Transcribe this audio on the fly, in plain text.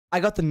I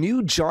got the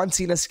new John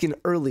Cena skin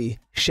early.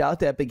 Shout out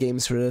to Epic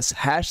Games for this.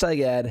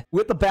 Hashtag ad.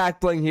 With the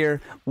back bling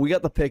here, we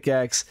got the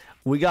pickaxe.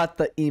 We got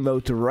the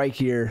emote right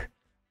here.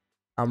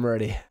 I'm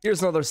ready.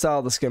 Here's another style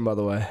of the skin, by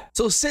the way.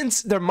 So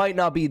since there might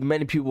not be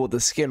many people with the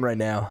skin right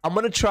now, I'm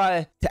gonna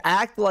try to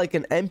act like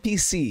an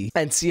NPC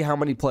and see how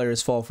many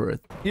players fall for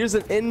it. Here's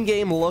an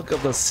in-game look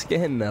of the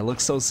skin. That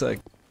looks so sick.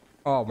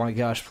 Oh my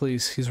gosh,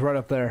 please. He's right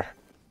up there.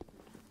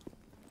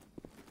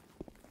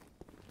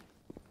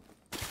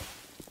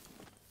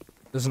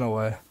 There's no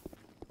way.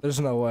 There's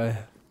no way.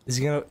 Is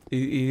he gonna...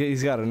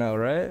 He's gotta know,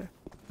 right?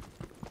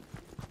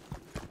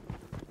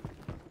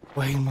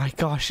 Wait, my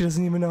gosh, he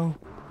doesn't even know.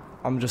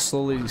 I'm just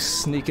slowly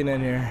sneaking in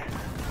here.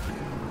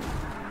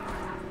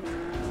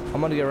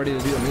 I'm gonna get ready to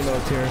do an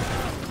emote here.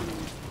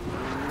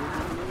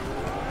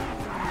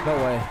 No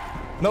way.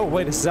 No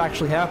way, this is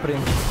actually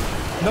happening.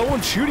 No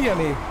one's shooting at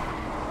me.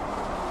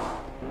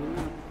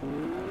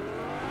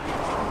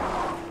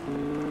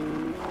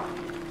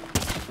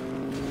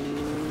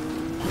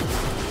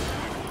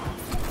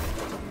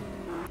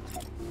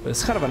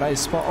 It's kind of a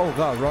nice spot. Oh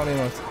god, wrong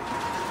emote.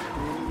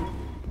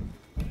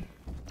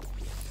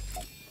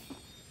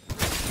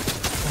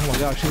 Oh my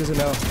gosh, he doesn't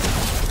know.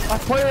 My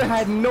player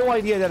had no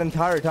idea that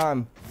entire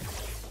time.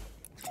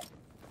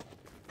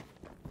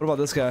 What about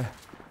this guy?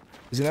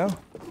 Does he know?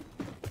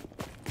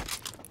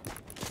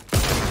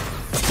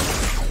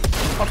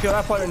 Okay,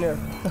 that player knew.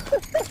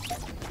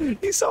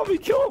 He saw me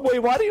kill him. Wait,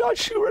 why did he not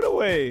shoot right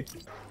away?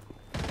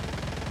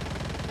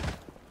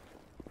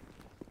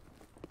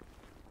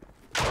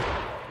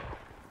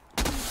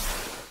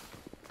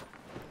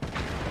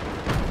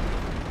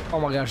 Oh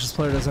my gosh, this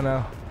player doesn't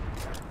know.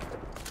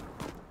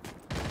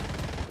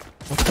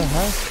 What the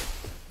heck?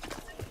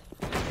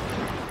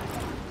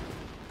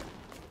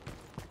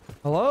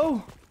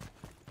 Hello?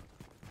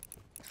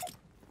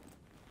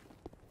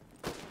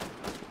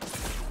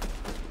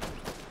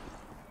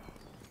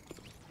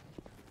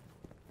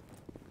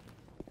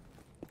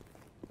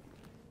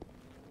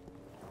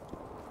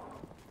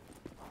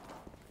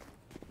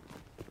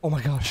 Oh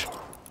my gosh.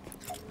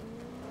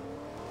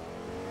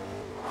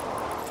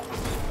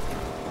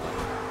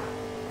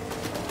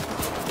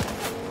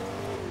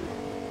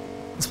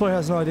 This player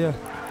has no idea.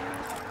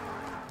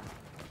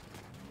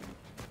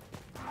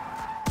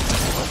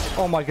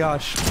 Oh my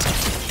gosh.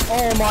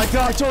 Oh my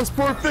gosh, that was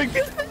perfect.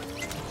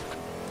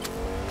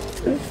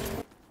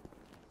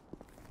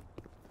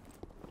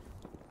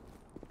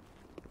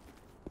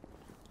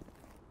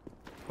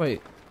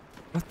 Wait,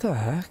 what the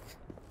heck?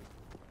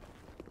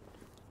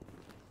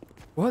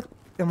 What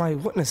am I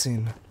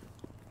witnessing?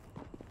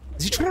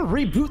 Is he trying to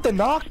reboot the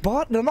knock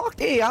bot? The knock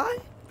AI?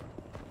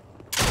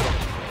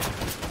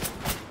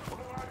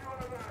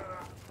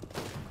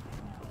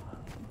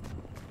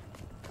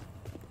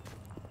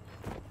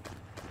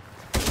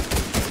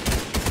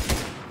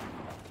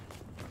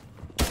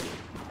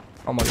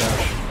 Oh my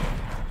gosh.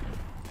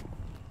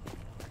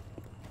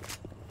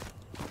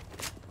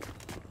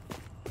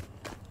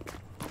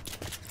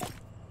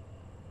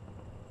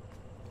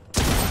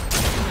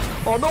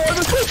 Oh no, I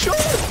missed my shot!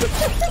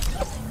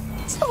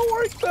 It's not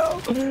working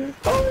though!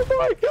 Oh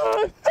my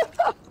god!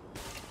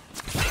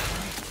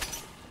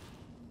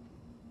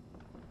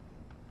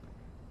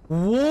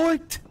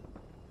 What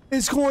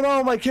is going on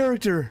with my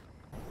character?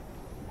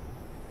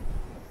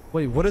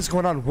 Wait, what is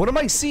going on? What am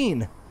I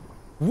seeing?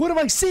 What am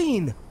I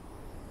seeing?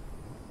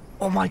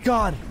 Oh my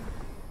god.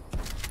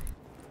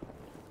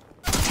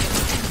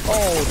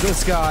 Oh,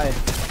 this guy.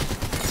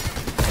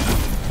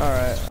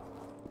 Alright.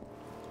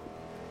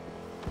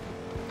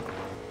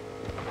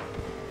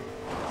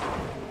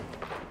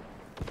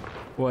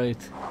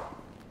 Wait.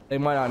 They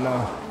might not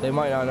know. They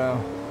might not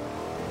know.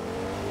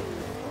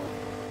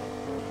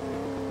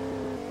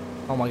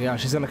 Oh my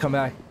gosh, he's gonna come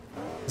back.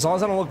 As long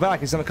as I don't look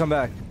back, he's gonna come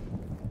back.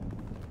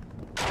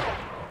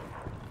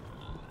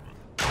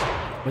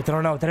 Wait, they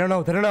don't know. They don't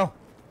know. They don't know.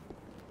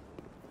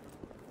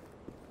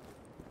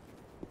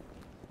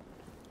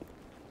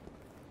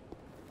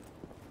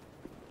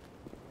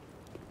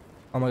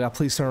 Oh my god,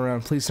 please turn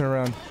around. Please turn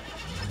around.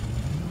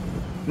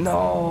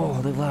 No,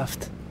 they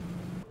left.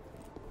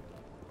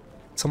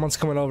 Someone's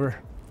coming over.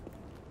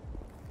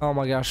 Oh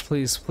my gosh,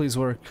 please, please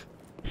work.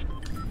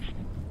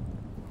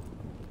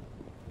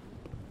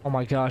 Oh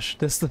my gosh,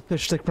 this is the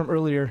fish stick from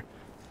earlier.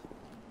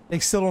 They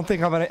still don't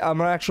think I'm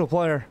an actual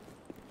player.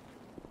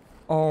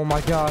 Oh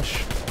my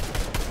gosh.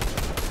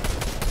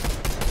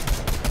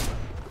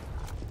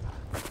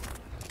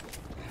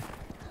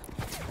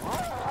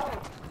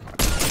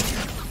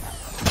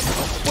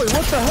 Wait,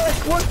 what the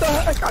heck? What the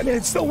heck? I mean,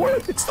 it still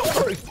worked. It still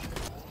worked.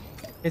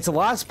 It's the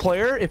last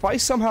player. If I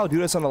somehow do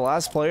this on the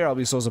last player, I'll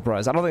be so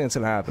surprised. I don't think it's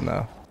gonna happen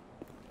though.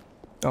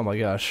 Oh my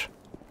gosh.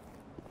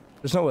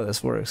 There's no way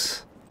this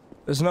works.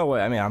 There's no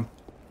way. I mean,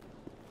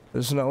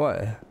 there's no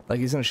way. Like,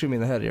 he's gonna shoot me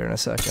in the head here in a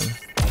second.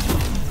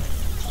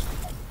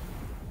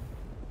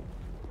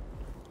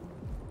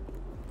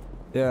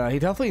 Yeah, he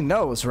definitely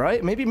knows,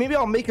 right? Maybe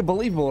I'll make it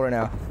believable right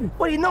now.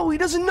 Wait, no, he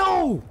doesn't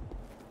know.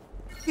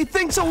 He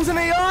thinks I was an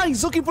AI.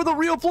 He's looking for the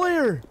real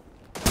player.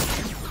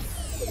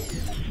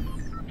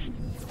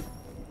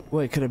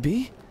 Wait, could it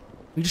be?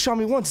 You just shot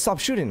me once. Stop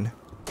shooting.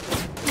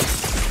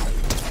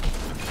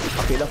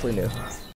 Okay, definitely knew.